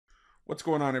What's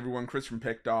going on, everyone? Chris from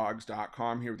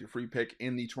Pickdawgz.com here with your free pick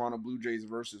in the Toronto Blue Jays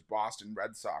versus Boston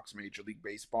Red Sox Major League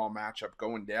Baseball matchup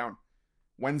going down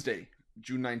Wednesday,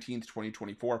 June 19th,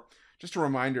 2024. Just a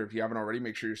reminder, if you haven't already,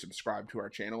 make sure you're subscribed to our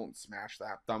channel and smash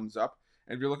that thumbs up.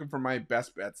 And if you're looking for my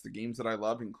best bets, the games that I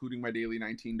love, including my daily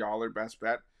 $19 best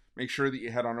bet, make sure that you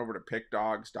head on over to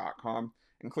Pickdawgz.com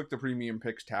and click the Premium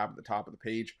Picks tab at the top of the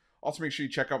page. Also, make sure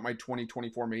you check out my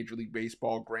 2024 Major League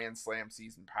Baseball Grand Slam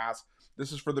Season Pass.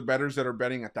 This is for the bettors that are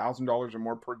betting $1,000 or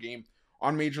more per game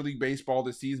on Major League Baseball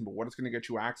this season. But what it's going to get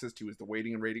you access to is the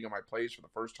weighting and rating of my plays for the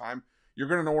first time. You're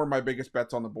going to know where my biggest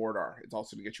bets on the board are. It's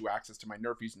also going to get you access to my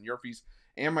Nerfies and Yurfies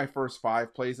and my first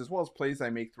 5 plays, as well as plays I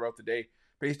make throughout the day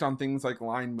based on things like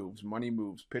line moves, money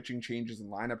moves, pitching changes,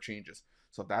 and lineup changes.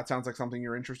 So if that sounds like something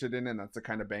you're interested in and that's the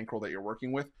kind of bankroll that you're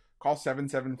working with, call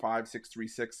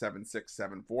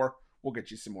 775-636-7674. We'll get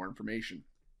you some more information.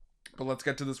 But let's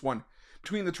get to this one.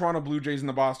 Between the Toronto Blue Jays and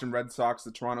the Boston Red Sox,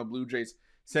 the Toronto Blue Jays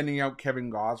sending out Pick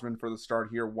Dawgz for the start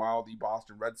here, while the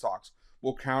Boston Red Sox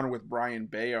will counter with Brayan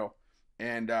Bello.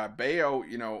 And Bello,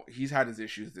 he's had his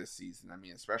issues this season. I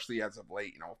mean, especially as of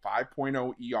late,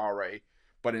 5.0 ERA,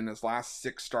 but in his last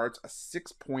 6 starts, a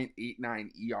 6.89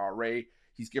 ERA.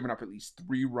 He's given up at least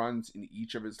 3 runs in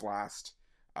each of his last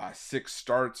 6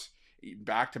 starts.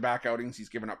 Back-to-back outings, he's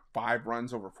given up 5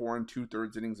 runs over 4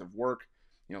 2/3 innings of work.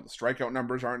 The strikeout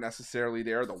numbers aren't necessarily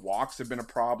there. The walks have been a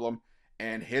problem,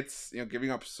 and hits,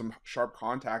 giving up some sharp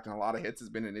contact and a lot of hits has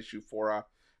been an issue for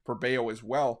Bello as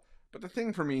well. But the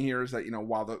thing for me here is that,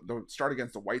 while the start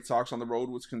against the White Sox on the road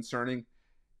was concerning,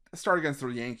 the start against the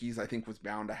Yankees, I think, was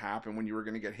bound to happen when you were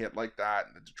going to get hit like that.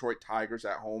 And the Detroit Tigers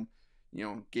at home,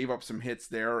 gave up some hits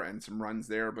there and some runs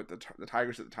there, but the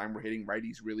Tigers at the time were hitting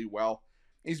righties really well.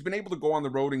 He's been able to go on the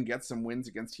road and get some wins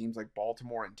against teams like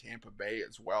Baltimore and Tampa Bay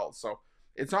as well. So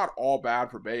it's not all bad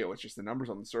for Bello. It's just the numbers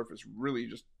on the surface really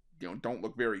just, don't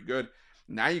look very good.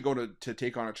 Now you go to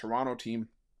take on a Toronto team,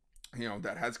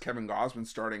 that has Pick Dawgz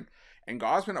starting. And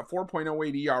Dawgz at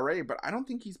 4.08 ERA, but I don't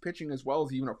think he's pitching as well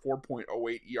as even a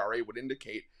 4.08 ERA would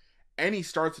indicate. Any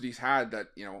starts that he's had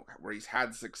that, where he's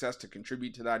had success to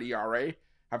contribute to that ERA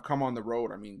have come on the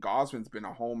road. I mean, Dawgz been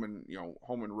a home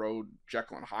and road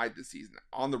Jekyll and Hyde this season.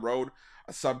 On the road,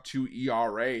 a sub-2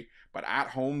 ERA, but at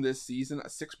home this season, a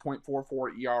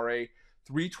 6.44 ERA,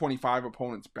 325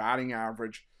 opponents batting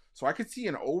average. So I could see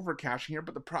an over cashing here,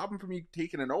 but the problem for me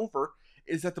taking an over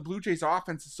is that the Blue Jays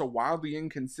offense is so wildly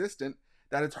inconsistent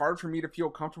that it's hard for me to feel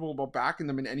comfortable about backing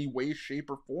them in any way, shape,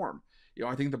 or form.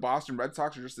 I think the Boston Red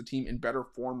Sox are just a team in better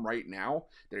form right now.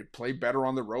 They play better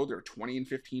on the road. They're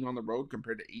 20-15 on the road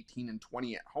compared to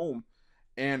 18-20 at home.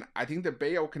 And I think that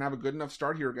Bello can have a good enough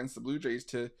start here against the Blue Jays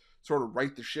to sort of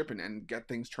right the ship and get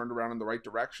things turned around in the right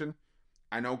direction.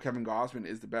 I know Pick Dawgz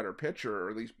is the better pitcher,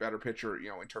 or at least better pitcher,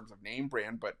 in terms of name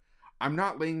brand, but I'm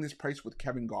not laying this price with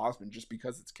Pick Dawgz just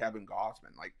because it's Pick Dawgz.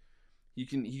 Like, he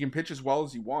can pitch as well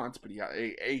as he wants, but he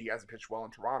hasn't pitched well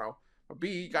in Toronto. But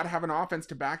B, you got to have an offense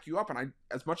to back you up. And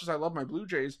as much as I love my Blue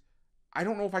Jays, I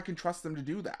don't know if I can trust them to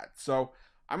do that. So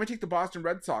I'm going to take the Boston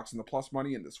Red Sox and the plus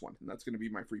money in this one. And that's going to be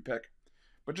my free pick.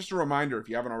 But just a reminder, if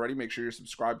you haven't already, make sure you're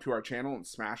subscribed to our channel and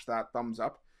smash that thumbs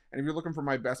up. And if you're looking for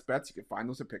my best bets, you can find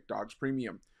those at Pick Dawgz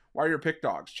Premium. While you're Pick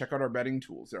Dawgz, check out our betting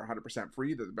tools. They're 100%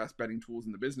 free. They're the best betting tools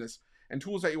in the business, and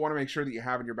tools that you want to make sure that you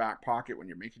have in your back pocket when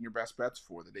you're making your best bets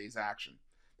for the day's action.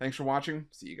 Thanks for watching.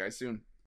 See you guys soon.